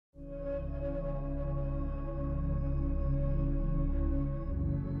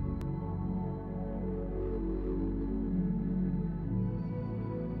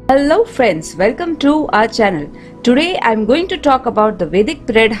Hello friends, welcome to our channel. Today I am going to talk about the Vedic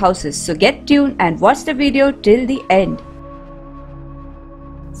period houses, so get tuned and watch the video till the end.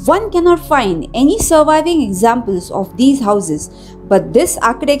 One cannot find any surviving examples of these houses, but this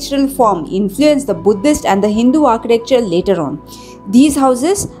architectural form influenced the Buddhist and the Hindu architecture later on. These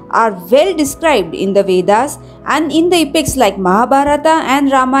houses are well described in the Vedas and in the epics like Mahabharata and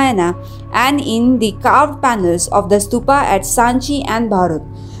Ramayana, and in the carved panels of the Stupa at Sanchi and Bharat.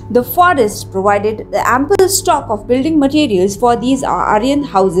 The forest provided the ample stock of building materials for these Aryan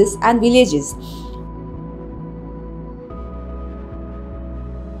houses and villages.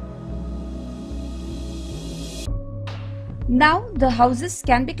 Now the houses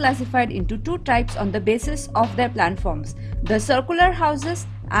can be classified into two types on the basis of their plan forms: the circular houses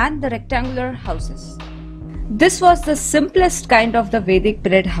and the rectangular houses. This was the simplest kind of the Vedic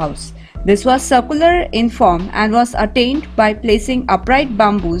period house. This was circular in form and was attained by placing upright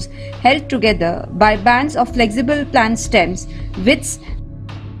bamboos held together by bands of flexible plant stems, widths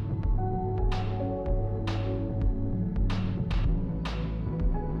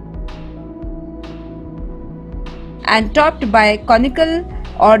and topped by a conical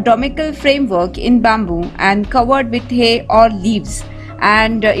or domical framework in bamboo and covered with hay or leaves,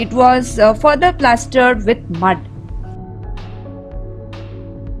 and it was further plastered with mud.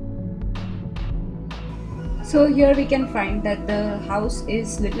 So here we can find that the house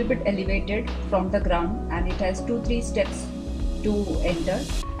is little bit elevated from the ground and it has 2-3 steps to enter,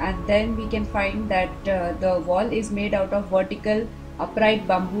 and then we can find that the wall is made out of vertical upright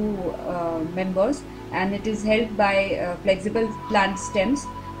bamboo members, and it is held by flexible plant stems,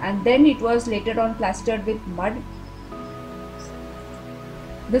 and then it was later on plastered with mud.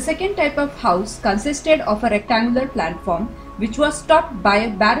 The second type of house consisted of a rectangular platform which was topped by a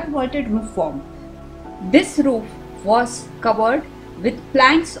barrel vaulted roof form. This roof was covered with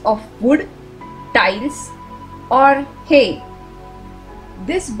planks of wood, tiles or hay.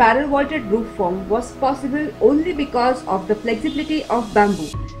 This barrel vaulted roof form was possible only because of the flexibility of bamboo,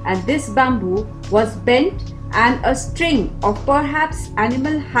 and this bamboo was bent and a string of perhaps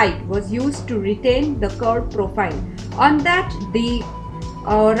animal hide was used to retain the curved profile. On that the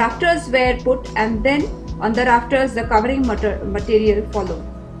rafters were put, and then on the rafters the covering material followed.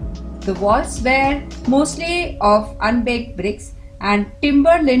 The walls were mostly of unbaked bricks, and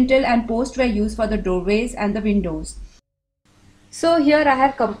timber, lintel and post were used for the doorways and the windows. So here I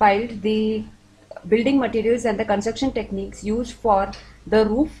have compiled the building materials and the construction techniques used for the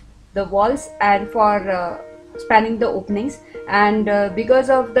roof, the walls and for spanning the openings, and because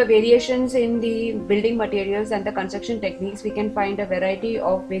of the variations in the building materials and the construction techniques, we can find a variety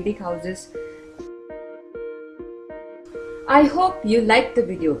of Vedic houses. I hope you liked the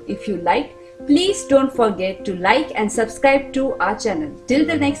video. If you liked, please don't forget to like and subscribe to our channel. Till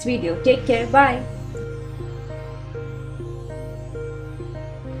the next video, take care, bye.